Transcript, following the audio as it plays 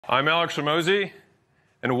I'm Alex Hormozi,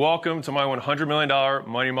 and welcome to my $100 million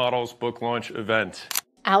Money Models book launch event.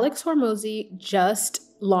 Alex Hormozi just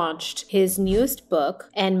launched his newest book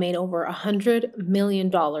and made over $100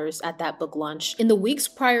 million at that book launch. In the weeks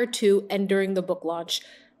prior to and during the book launch,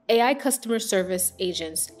 AI customer service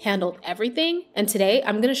agents handled everything. And today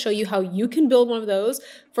I'm going to show you how you can build one of those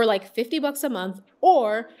for like $50 a month,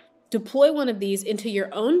 or deploy one of these into your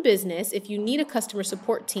own business if you need a customer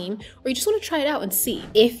support team, or you just want to try it out and see.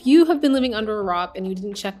 If you have been living under a rock and you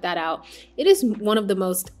didn't check that out, it is one of the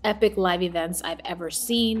most epic live events I've ever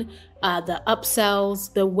seen. The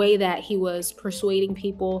upsells, the way that he was persuading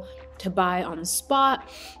people to buy on the spot,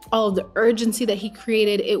 all of the urgency that he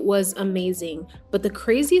created, it was amazing. But the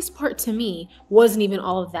craziest part to me wasn't even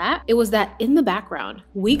all of that. It was that in the background,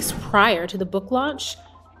 weeks prior to the book launch,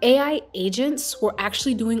 AI agents were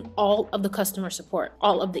actually doing all of the customer support.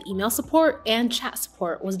 All of the email support and chat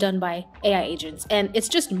support was done by AI agents. And it's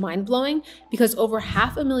just mind-blowing because over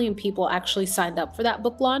 500,000 people actually signed up for that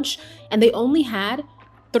book launch, and they only had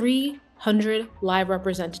 300 live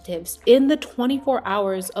representatives in the 24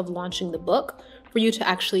 hours of launching the book for you to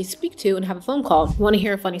actually speak to and have a phone call. Want to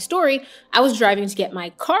hear a funny story? I was driving to get my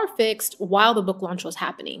car fixed while the book launch was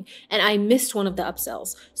happening, and I missed one of the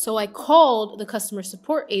upsells. So I called the customer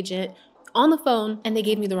support agent on the phone, and they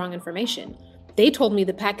gave me the wrong information. They told me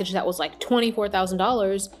the package that was like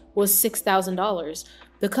 $24,000 was $6,000.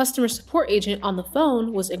 The customer support agent on the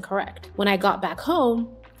phone was incorrect. When I got back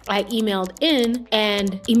home, I emailed in,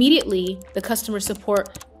 and immediately the customer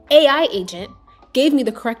support AI agent gave me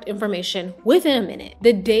the correct information within a minute.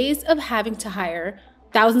 The days of having to hire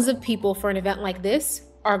thousands of people for an event like this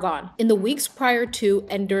are gone. In the weeks prior to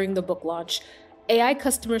and during the book launch, AI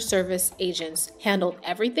customer service agents handled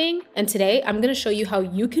everything. And today I'm gonna show you how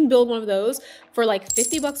you can build one of those for like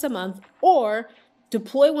 $50 a month, or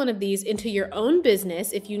deploy one of these into your own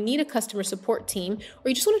business if you need a customer support team, or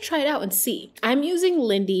you just want to try it out and see. I'm using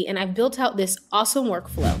Lindy, and I've built out this awesome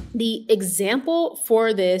workflow. The example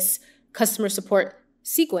for this customer support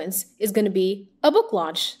sequence is going to be a book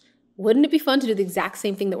launch. Wouldn't it be fun to do the exact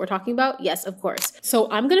same thing that we're talking about? Yes, of course.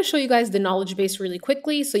 So I'm going to show you guys the knowledge base really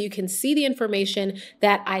quickly so you can see the information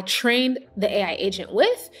that I trained the AI agent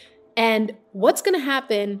with, and what's going to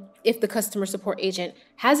happen if the customer support agent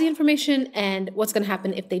has the information, and what's going to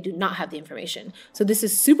happen if they do not have the information. So this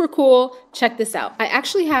is super cool. Check this out. I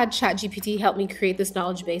actually had ChatGPT help me create this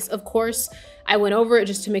knowledge base. Of course, I went over it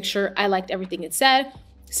just to make sure I liked everything it said.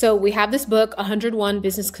 So we have this book, 101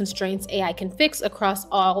 Business Constraints AI Can Fix Across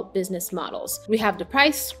All Business Models. We have the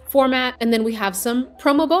price, format, and then we have some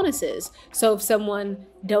promo bonuses. So if someone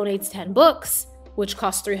donates 10 books, which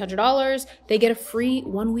costs $300, they get a free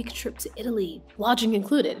 1-week trip to Italy, lodging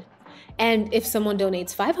included. And if someone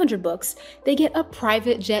donates 500 books, they get a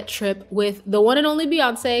private jet trip with the one and only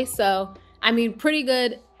Beyonce. So, I mean, pretty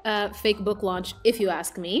good fake book launch, if you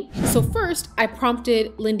ask me. So first, I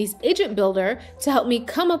prompted Lindy's agent builder to help me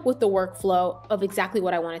come up with the workflow of exactly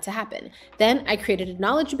what I wanted to happen. Then I created a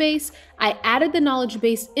knowledge base. I added the knowledge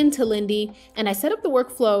base into Lindy, and I set up the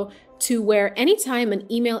workflow to where anytime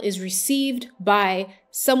an email is received by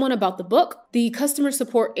someone about the book, the customer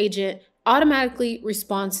support agent automatically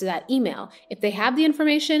responds to that email. If they have the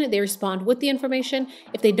information, they respond with the information.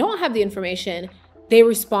 If they don't have the information, they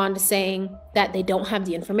respond saying that they don't have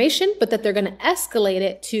the information, but that they're going to escalate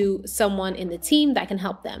it to someone in the team that can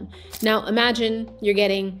help them. Now, imagine you're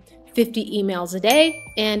getting 50 emails a day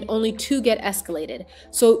and only 2 get escalated.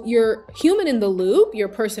 So your human in the loop, your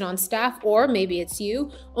person on staff, or maybe it's you,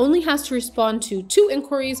 only has to respond to 2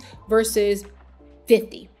 inquiries versus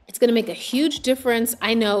 50. It's going to make a huge difference.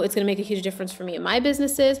 I know it's going to make a huge difference for me and my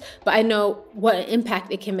businesses, but I know what an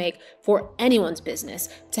impact it can make for anyone's business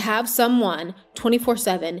to have someone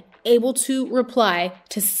 24/7 able to reply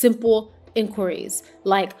to simple inquiries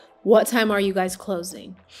like, what time are you guys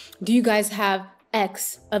closing? Do you guys have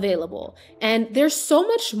X available? And there's so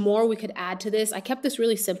much more we could add to this. I kept this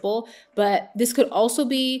really simple, but this could also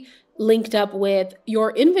be linked up with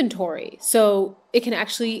your inventory. So it can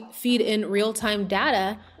actually feed in real-time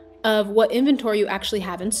data of what inventory you actually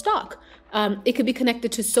have in stock. It could be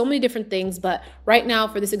connected to so many different things, but right now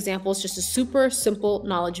for this example, it's just a super simple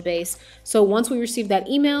knowledge base. So once we receive that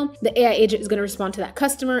email, the AI agent is going to respond to that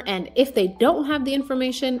customer. And if they don't have the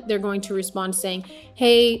information, they're going to respond saying,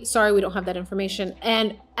 hey, sorry, we don't have that information,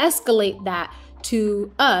 and escalate that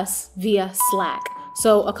to us via Slack.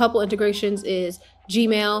 So a couple integrations is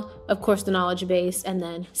Gmail, of course, the knowledge base, and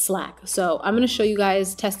then Slack. So I'm going to show you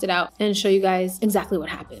guys, test it out, and show you guys exactly what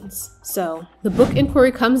happens. So the book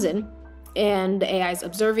inquiry comes in, and the AI is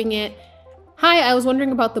observing it. Hi, I was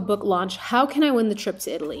wondering about the book launch. How can I win the trip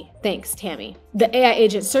to Italy? Thanks, Tammy. The AI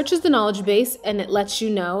agent searches the knowledge base and it lets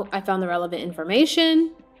you know I found the relevant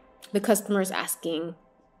information. The customer is asking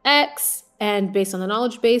X, and based on the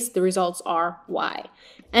knowledge base, the results are Y.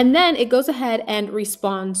 And then it goes ahead and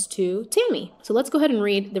responds to Tammy. So let's go ahead and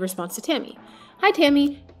read the response to Tammy. Hi,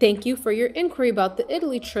 Tammy. Thank you for your inquiry about the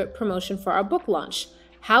Italy trip promotion for our book launch.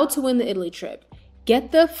 How to win the Italy trip.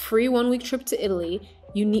 Get the free 1-week trip to Italy.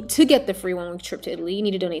 You need to get the free 1-week trip to Italy. You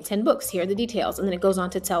need to donate 10 books. Here are the details. And then it goes on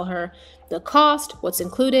to tell her the cost, what's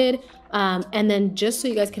included, and then just so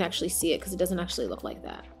you guys can actually see it, because it doesn't actually look like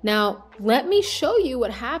that. Now, let me show you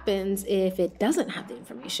what happens if it doesn't have the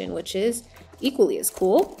information, which is equally as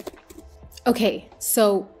cool. Okay,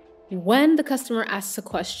 so when the customer asks a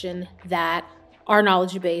question that our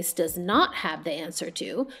knowledge base does not have the answer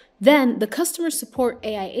to, then the customer support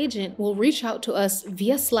AI agent will reach out to us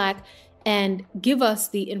via Slack and give us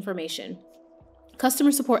the information.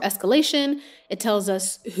 Customer support escalation, it tells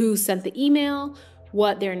us who sent the email,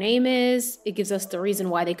 what their name is, it gives us the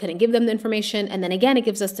reason why they couldn't give them the information, and then again, it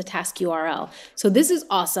gives us the task URL. So this is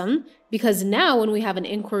awesome because now when we have an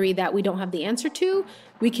inquiry that we don't have the answer to,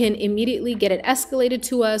 we can immediately get it escalated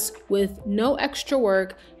to us with no extra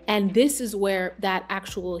work, and this is where that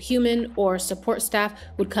actual human or support staff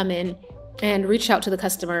would come in and reach out to the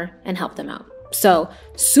customer and help them out. So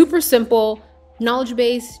super simple, knowledge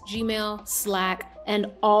base, Gmail, Slack, and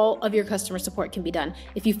all of your customer support can be done.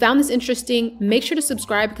 If you found this interesting, make sure to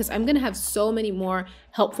subscribe because I'm gonna have so many more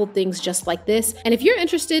helpful things just like this. And if you're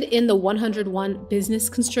interested in the 101 business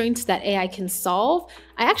constraints that AI can solve,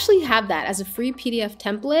 I actually have that as a free PDF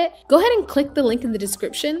template. Go ahead and click the link in the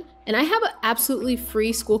description. And I have an absolutely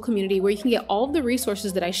free school community where you can get all of the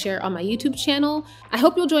resources that I share on my YouTube channel. I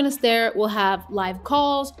hope you'll join us there. We'll have live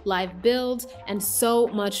calls, live builds, and so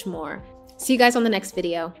much more. See you guys on the next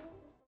video.